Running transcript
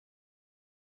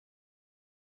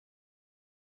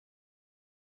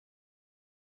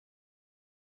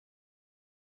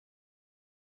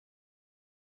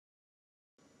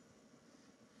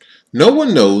No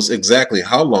one knows exactly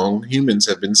how long humans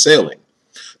have been sailing,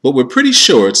 but we're pretty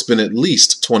sure it's been at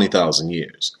least 20,000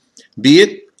 years. Be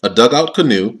it a dugout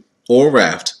canoe or a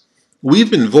raft,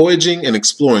 we've been voyaging and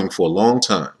exploring for a long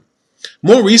time.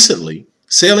 More recently,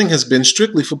 sailing has been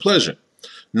strictly for pleasure.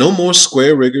 No more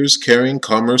square riggers carrying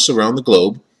commerce around the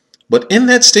globe, but in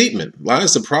that statement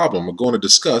lies the problem we're going to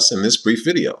discuss in this brief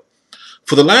video.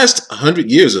 For the last 100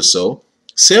 years or so,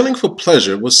 sailing for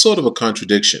pleasure was sort of a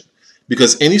contradiction,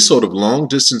 because any sort of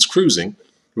long-distance cruising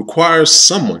requires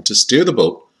someone to steer the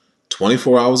boat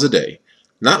 24 hours a day,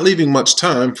 not leaving much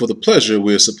time for the pleasure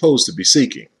we're supposed to be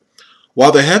seeking.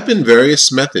 While there have been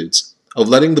various methods of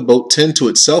letting the boat tend to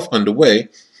itself underway,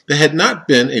 there had not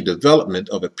been a development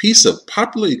of a piece of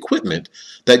popular equipment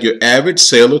that your average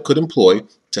sailor could employ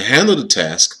to handle the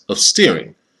task of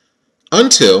steering.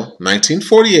 Until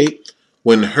 1948,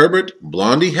 when Herbert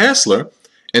Blondie Hassler,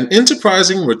 an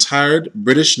enterprising retired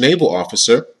British naval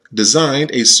officer,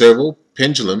 designed a servo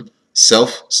pendulum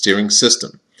self-steering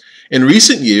system. In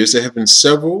recent years, there have been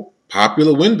several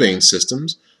popular wind vane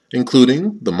systems,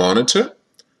 including the Monitor,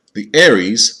 the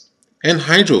Aries, and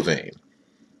Hydrovane.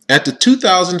 At the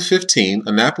 2015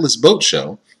 Annapolis Boat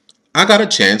Show, I got a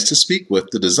chance to speak with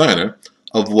the designer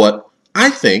of what I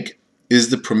think is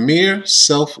the premier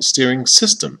self-steering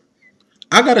system.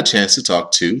 I got a chance to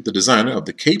talk to the designer of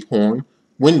the Cape Horn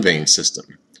wind vane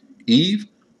system, Yves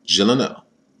Gelinas.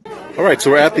 All right,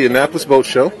 so we're at the Annapolis Boat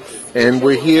Show, and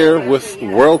we're here with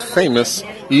world-famous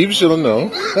Yves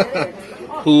Gelinas,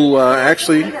 who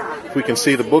actually, if we can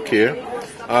see the book here,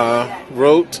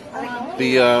 wrote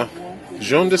the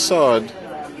Jean de Sade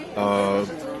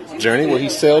journey, where he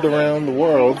sailed around the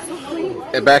world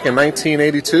back in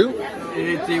 1982.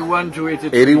 81 to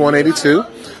 82. 81, 82,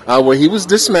 where he was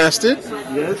dismasted.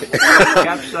 Yes,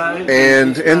 capsized.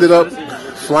 And ended up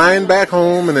flying back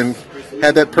home, and then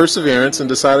had that perseverance and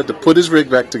decided to put his rig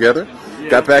back together,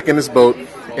 got back in his boat,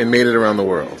 and made it around the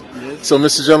world. Yes. So,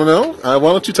 Mr. Gelinas,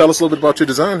 why don't you tell us a little bit about your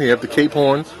design here of the Cape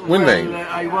Horn wind vane? Well,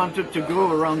 I wanted to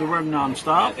go around the world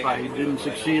non-stop. I didn't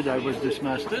succeed. I was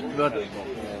dismasted, but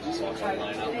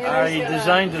I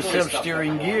designed a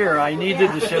self-steering gear. I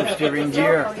needed a self-steering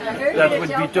gear that would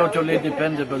be totally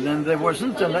dependable, and there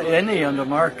wasn't any on the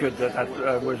market that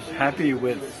I was happy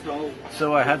with,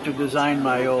 so I had to design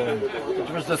my own. It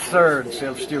was the third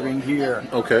self-steering gear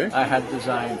I had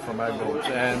designed for my boat,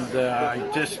 and I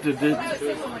tested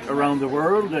it around the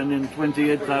world, and in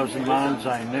 28,000 miles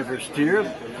I never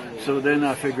steered. So then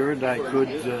I figured I could,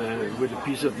 with a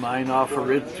peace of mind,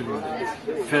 offer it to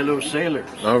fellow sailors.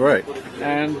 All right.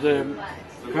 And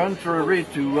contrary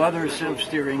to other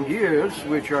self-steering gears,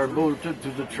 which are bolted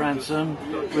to the transom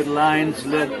with lines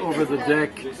led over the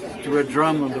deck to a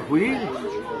drum on the wheel,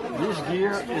 this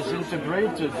gear is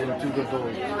integrated into the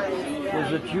boat.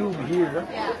 There's a tube here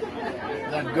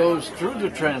that goes through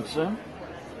the transom,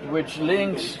 which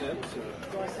links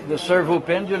the servo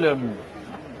pendulum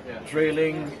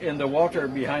trailing in the water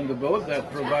behind the boat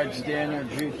that provides the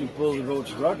energy to pull the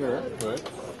boat's rudder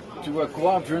to a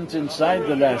quadrant inside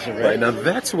the lazaret. Right, now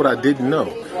that's what I didn't know.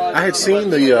 I had seen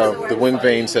the wind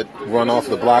vanes that run off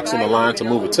the blocks on the line to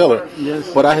move a tiller,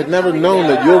 but I had never known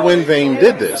that your wind vane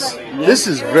did this. This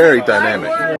is very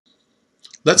dynamic.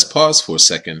 Let's pause for a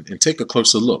second and take a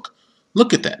closer look.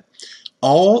 Look at that.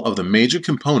 All of the major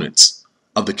components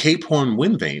of the Cape Horn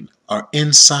wind vane are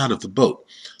inside of the boat.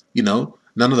 You know,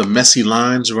 none of the messy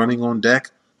lines running on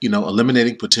deck,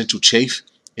 eliminating potential chafe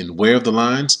and wear of the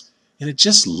lines, and it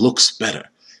just looks better.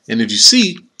 And if you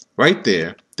see right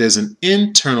there, there's an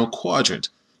internal quadrant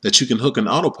that you can hook an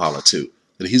autopilot to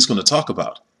that he's going to talk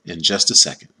about in just a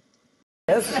second.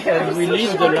 Yes, and we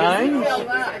lead the lines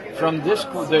from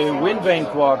the wind vane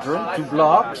quadrant to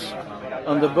blocks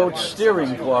on the boat's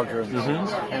steering quadrant.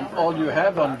 And all you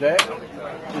have on deck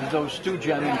is those two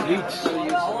jamming cleats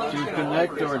to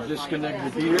connect or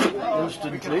disconnect the gear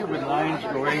instantly, with lines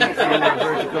going through a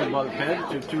vertical bulkhead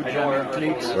to two jamming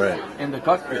cleats in the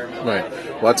cockpit. Right.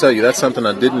 Well, I'll tell you, that's something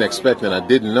I didn't expect and I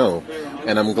didn't know.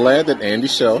 And I'm glad that Andy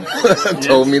Shell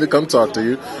told me to come talk to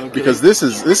you, because this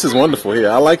is wonderful here.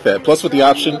 I like that. Plus with the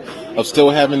option of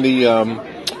still having the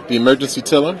emergency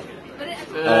tiller.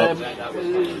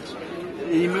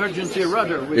 Emergency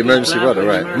rudder. Emergency rudder,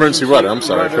 right. Emergency rudder, I'm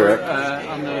sorry, correct.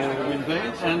 On the wind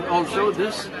vane. And also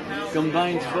this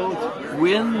combines both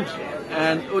wind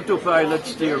and autopilot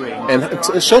steering.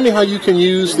 And show me how you can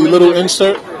use the little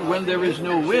insert. When there is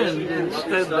no wind,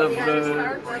 instead of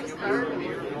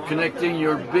connecting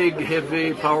your big,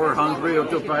 heavy, power-hungry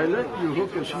autopilot, you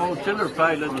hook a small tiller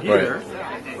pilot here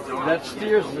that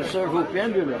steers the servo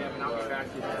pendulum.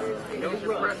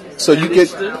 So you get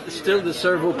still the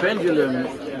servo pendulum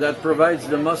that provides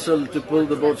the muscle to pull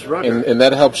the boat's rudder. and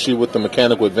that helps you with the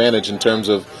mechanical advantage in terms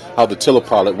of how the tiller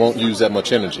pilot won't use that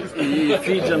much energy. It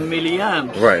feeds a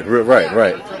milliamps. Right.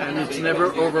 And it's never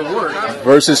overworked.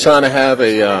 Versus trying to have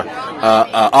a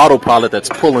autopilot that's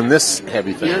pulling this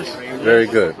heavy thing. Yes. Very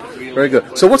good. Very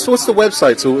good. So what's the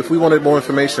website? So if we wanted more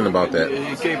information about that,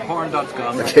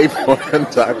 CapeHorn.com.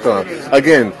 CapeHorn.com.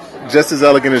 Again, just as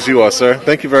elegant as you are, sir.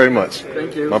 Thank you very much.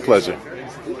 Thank you. My pleasure.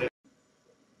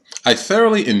 I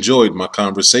thoroughly enjoyed my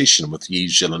conversation with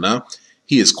Yves Gelinas.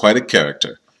 He is quite a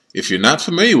character. If you're not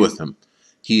familiar with him,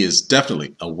 he is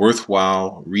definitely a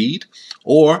worthwhile read.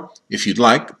 Or if you'd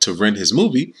like to rent his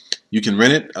movie, you can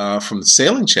rent it from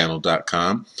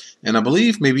sailingchannel.com and I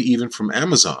believe maybe even from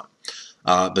Amazon.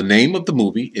 The name of the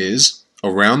movie is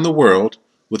Around the World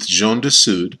with Jean de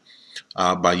Sud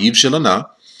by Yves Gelinas.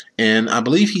 And I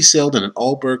believe he sailed in an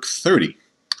Allberg 30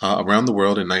 around the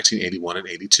world in 1981 and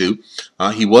 82.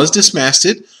 He was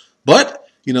dismasted, but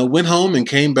went home and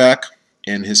came back,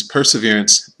 and his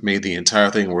perseverance made the entire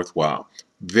thing worthwhile.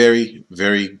 Very,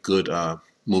 very good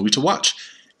movie to watch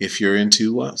if you're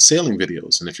into sailing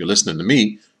videos. And if you're listening to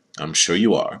me, I'm sure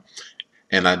you are.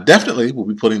 And I definitely will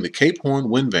be putting the Cape Horn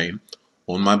wind vane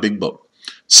on my big boat.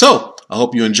 So I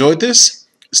hope you enjoyed this.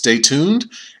 Stay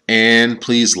tuned, and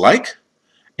please like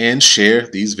and share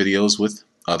these videos with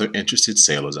other interested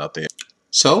sailors out there.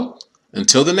 So,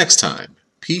 until the next time,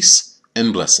 peace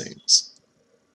and blessings.